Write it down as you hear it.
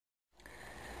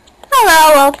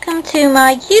welcome to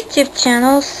my YouTube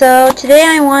channel. So today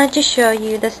I wanted to show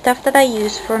you the stuff that I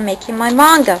use for making my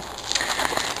manga.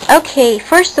 Okay,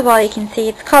 first of all, you can see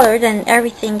it's colored and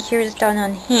everything here is done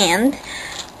on hand.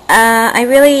 I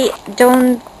really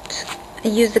don't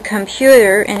use the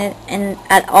computer in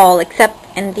at all,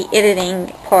 except in the editing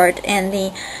part and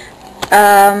the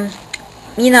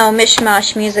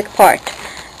mishmash music part,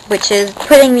 which is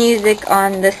putting music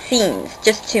on the scenes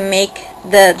just to make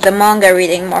the manga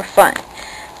reading more fun.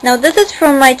 Now this is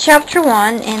from my chapter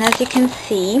 1, and as you can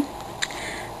see,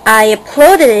 I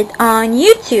uploaded it on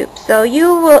YouTube, so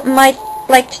you might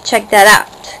like to check that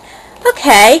out.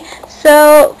 Okay,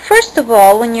 so first of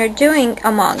all, when you're doing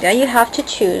a manga, you have to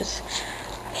choose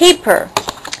paper.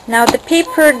 Now the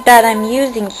paper that I'm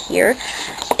using here,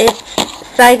 its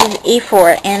size is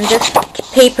A4, and this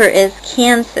paper is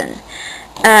Canson.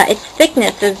 Its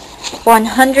thickness is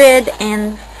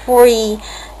 140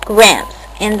 grams,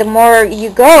 and the more you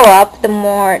go up, the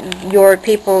more your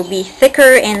paper will be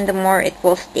thicker and the more it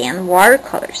will stand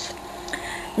watercolors.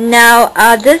 Now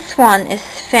this one is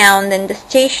found in the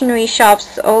stationery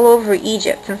shops all over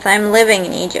Egypt, since I'm living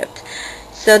in Egypt.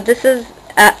 So this is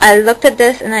I looked at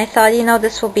this and I thought,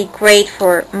 this will be great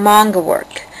for manga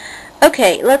work.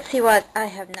 Okay, let's see what I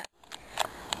have now.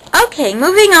 Okay,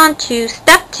 moving on to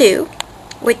step 2,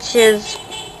 which is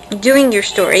doing your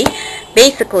story.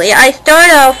 Basically, I start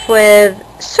off with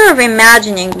sort of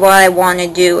imagining what I want to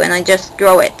do, and I just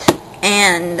draw it.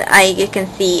 And you can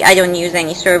see I don't use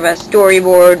any sort of a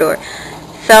storyboard or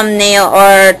thumbnail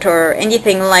art or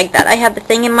anything like that. I have the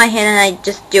thing in my head and I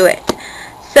just do it.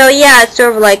 So yeah, it's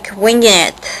sort of like winging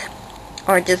it,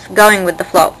 or just going with the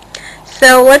flow.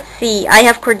 So let's see, I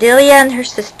have Cordelia and her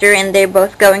sister, and they're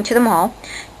both going to the mall.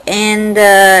 And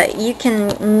you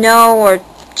can know or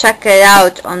check it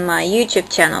out on my YouTube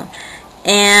channel,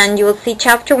 and you will see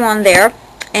chapter 1 there,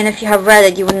 and if you have read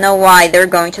it, you will know why they're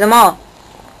going to the mall.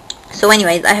 So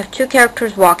anyways, I have two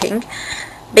characters walking,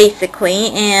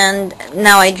 basically, and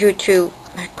now I drew two,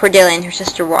 Cordelia and her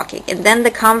sister, walking, and then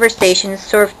the conversation is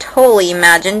sort of totally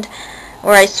imagined,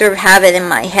 or I sort of have it in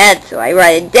my head, so I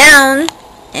write it down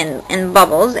in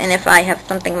bubbles, and if I have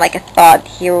something like a thought,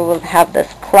 here we will have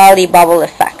this cloudy bubble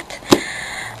effect.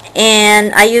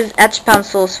 And I use etch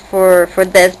pencils for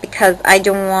this because I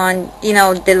don't want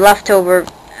the leftover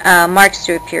marks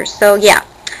to appear. So yeah,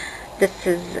 this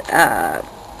is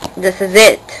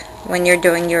it when you're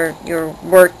doing your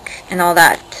work and all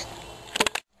that.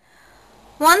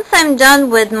 Once I'm done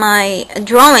with my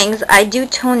drawings, I do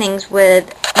tonings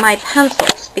with my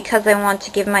pencils because I want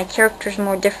to give my characters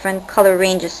more different color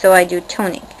ranges, so I do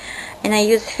toning. And I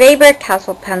use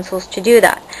Faber-Castell pencils to do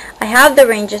that. I have the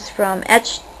ranges from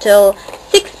Etch till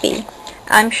 6B.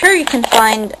 I'm sure you can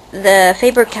find the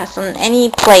Faber-Castell in any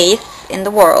place in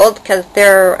the world because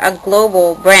they're a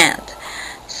global brand.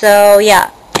 So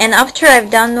yeah, and after I've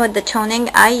done with the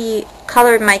toning, I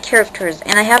color my characters,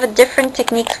 and I have a different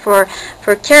techniques for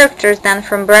characters than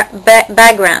from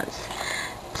backgrounds.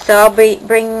 So I'll be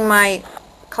bringing my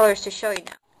colors to show you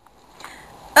now.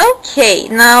 Okay,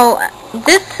 now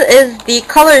this is the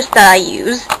colors that I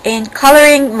use in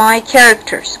coloring my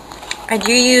characters. I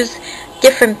do use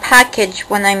different package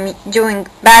when I'm doing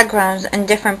backgrounds and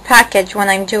different package when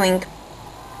I'm doing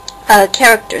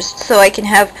characters, so I can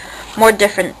have more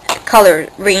different color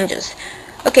ranges.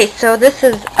 Okay, so this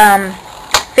is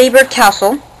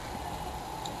Faber-Castell,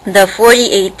 the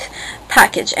 48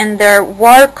 package, and they're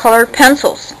watercolor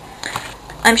pencils.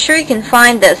 I'm sure you can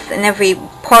find this in every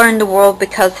part in the world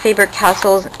because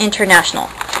Faber-Castell is international.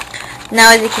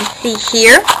 Now, as you can see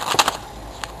here,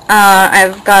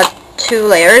 I've got two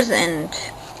layers, and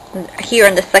here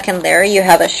in the second layer you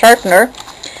have a sharpener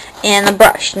and a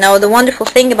brush. Now, the wonderful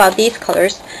thing about these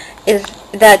colors is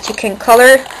that you can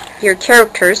color your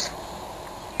characters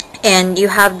and you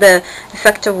have the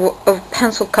effect of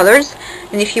pencil colors,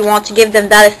 and if you want to give them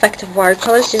that effect of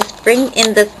watercolors, just bring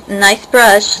in this nice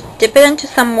brush, dip it into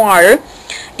some water,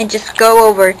 and just go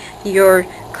over your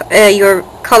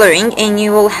coloring, and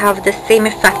you will have the same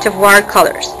effect of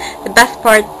watercolors. The best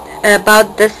part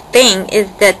about this thing is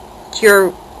that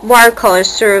your watercolors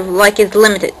sort of like is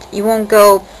limited. You won't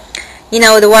go,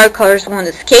 the watercolors won't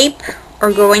escape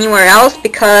or go anywhere else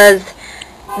because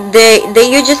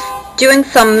you're just doing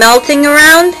some melting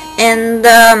around, and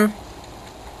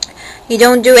you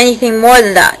don't do anything more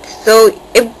than that. So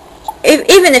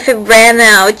even if it ran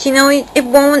out, it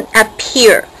won't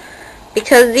appear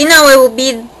because it will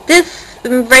be this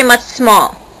very much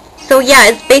small. So yeah,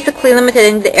 it's basically limited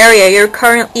in the area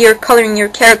you're coloring your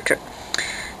character.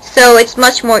 So it's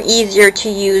much more easier to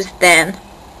use than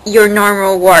your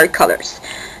normal watercolors.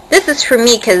 This is for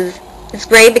me because It's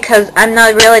great because I'm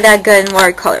not really that good in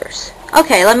watercolors.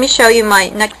 Okay, let me show you my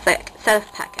next set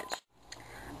of package.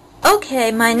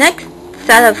 Okay, my next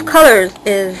set of colors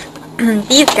is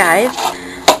these guys.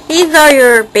 These are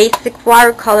your basic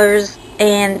watercolors,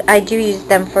 and I do use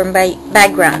them for my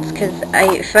backgrounds because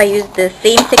if I use the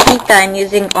same technique that I'm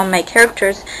using on my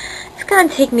characters, it's gonna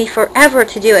take me forever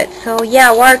to do it. So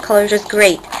yeah, watercolors is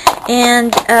great.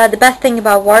 And the best thing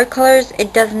about watercolors,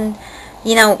 it doesn't,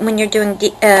 you know, when you're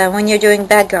doing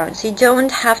backgrounds, you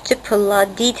don't have to put a lot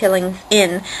of detailing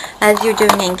in as you're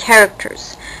doing in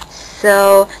characters.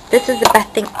 So this is the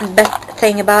best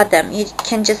thing about them. You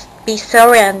can just be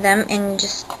so random and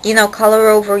just, you know, color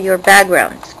over your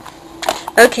backgrounds.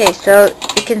 Okay, so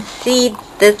you can see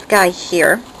this guy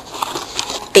here.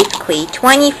 Basically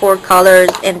 24 colors,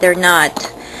 and they're not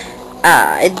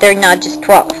just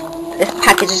 12. This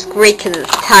package is great because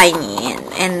it's tiny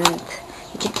and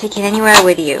you can take it anywhere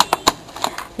with you.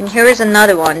 And here is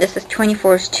another one. This is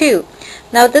 24s too.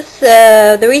 Now this,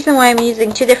 the reason why I'm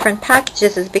using two different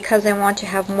packages is because I want to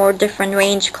have more different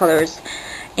range colors,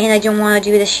 and I don't want to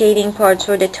do the shading parts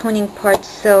or the toning parts.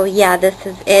 So yeah, this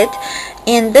is it.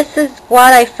 And this is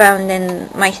what I found in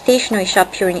my stationery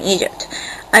shop here in Egypt.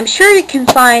 I'm sure you can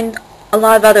find a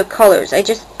lot of other colors.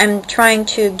 I'm trying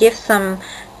to give some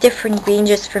different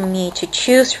ranges for me to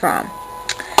choose from.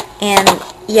 And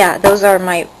yeah, those are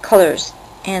my colors,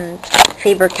 and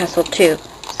Faber-Castell too.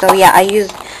 So yeah, you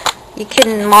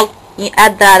can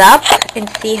add that up and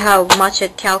see how much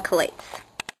it calculates.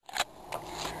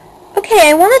 Okay,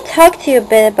 I want to talk to you a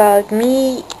bit about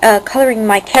me coloring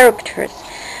my characters.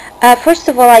 First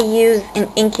of all, I use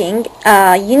an inking,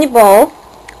 Uniball,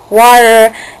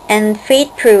 water, and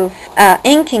fade-proof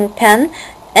inking pen,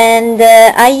 and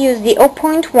I use the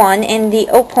 0.1 and the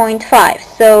 0.5,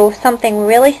 so something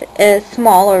really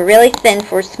small or really thin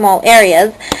for small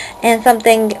areas, and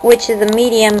something which is a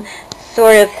medium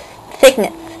sort of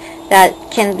thickness that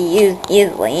can be used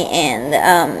easily, and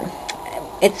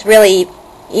it's really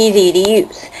easy to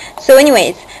use. So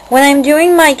anyways, when I'm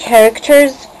doing my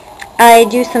characters, I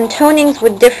do some tonings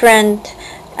with different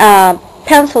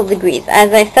pencil degrees.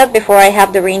 As I said before, I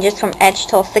have the ranges from H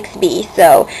till 6B.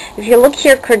 So if you look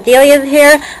here, Cordelia's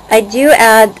here, I do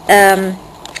add an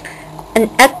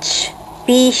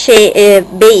HB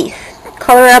shade base,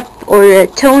 color up or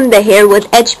tone the hair with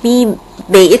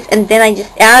HB base, and then I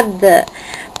just add the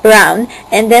brown,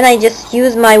 and then I just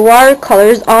use my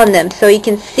watercolors on them, so you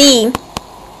can see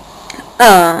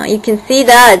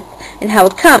that and how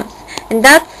it comes. And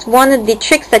that's one of the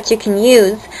tricks that you can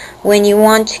use when you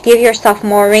want to give yourself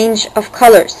more range of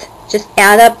colors. Just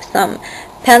add up some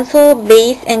pencil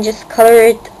base and just color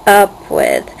it up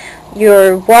with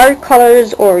your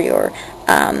watercolors or your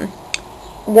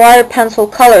water pencil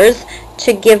colors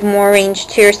to give more range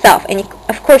to yourself. And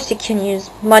of course you can use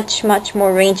much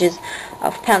more ranges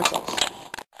of pencils.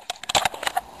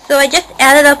 So I just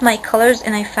added up my colors,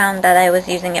 and I found that I was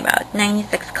using about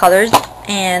 96 colors,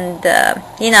 and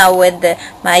you know, with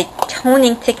my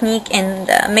toning technique and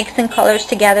mixing colors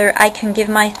together, I can give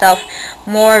myself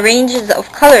more ranges of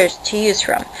colors to use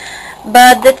from.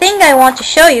 But the thing I want to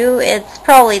show you, it's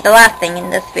probably the last thing in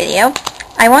this video.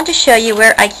 I want to show you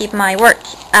where I keep my work.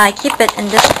 I keep it in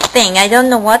this thing. I don't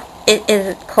know what it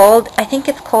is called. I think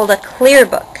it's called a clear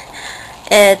book.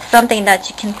 It's something that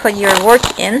you can put your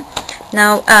work in.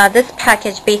 Now this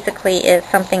package basically is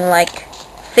something like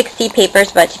 60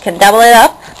 papers, but you can double it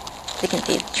up. As you can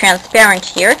see, it's transparent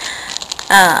here,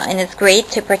 and it's great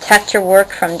to protect your work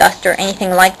from dust or anything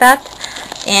like that.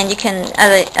 And you can,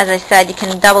 as I said, you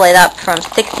can double it up from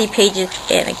 60 pages,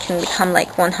 and it can become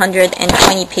like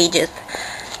 120 pages.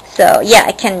 So yeah,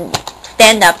 it can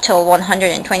stand up till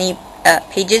 120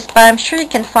 pages, but I'm sure you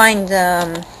can find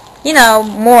you know,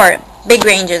 more big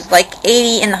ranges like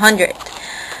 80 and 100.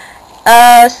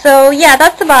 So yeah,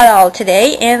 that's about all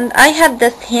today, and I had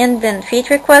this hand and feet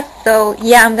request, so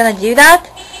yeah, I'm gonna do that,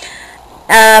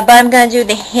 but I'm gonna do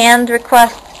the hand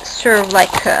request sort of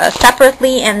like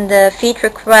separately, and the feet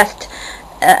request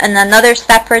in another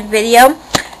separate video.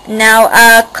 Now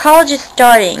college is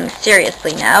starting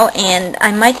seriously now, and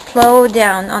I might slow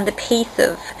down on the pace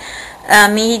of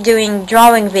me doing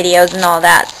drawing videos and all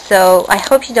that, so I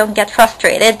hope you don't get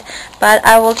frustrated, but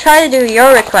I will try to do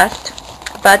your request.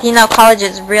 But you know, college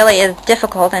is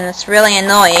difficult, and it's really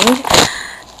annoying.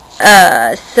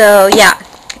 So yeah,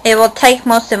 it will take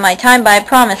most of my time, but I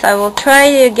promise I will try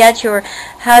to get your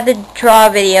how to draw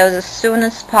videos as soon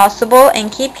as possible,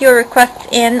 and keep your requests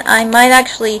in. I might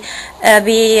actually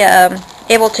be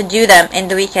able to do them in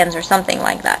the weekends or something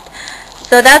like that.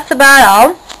 So that's about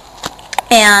all,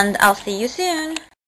 and I'll see you soon.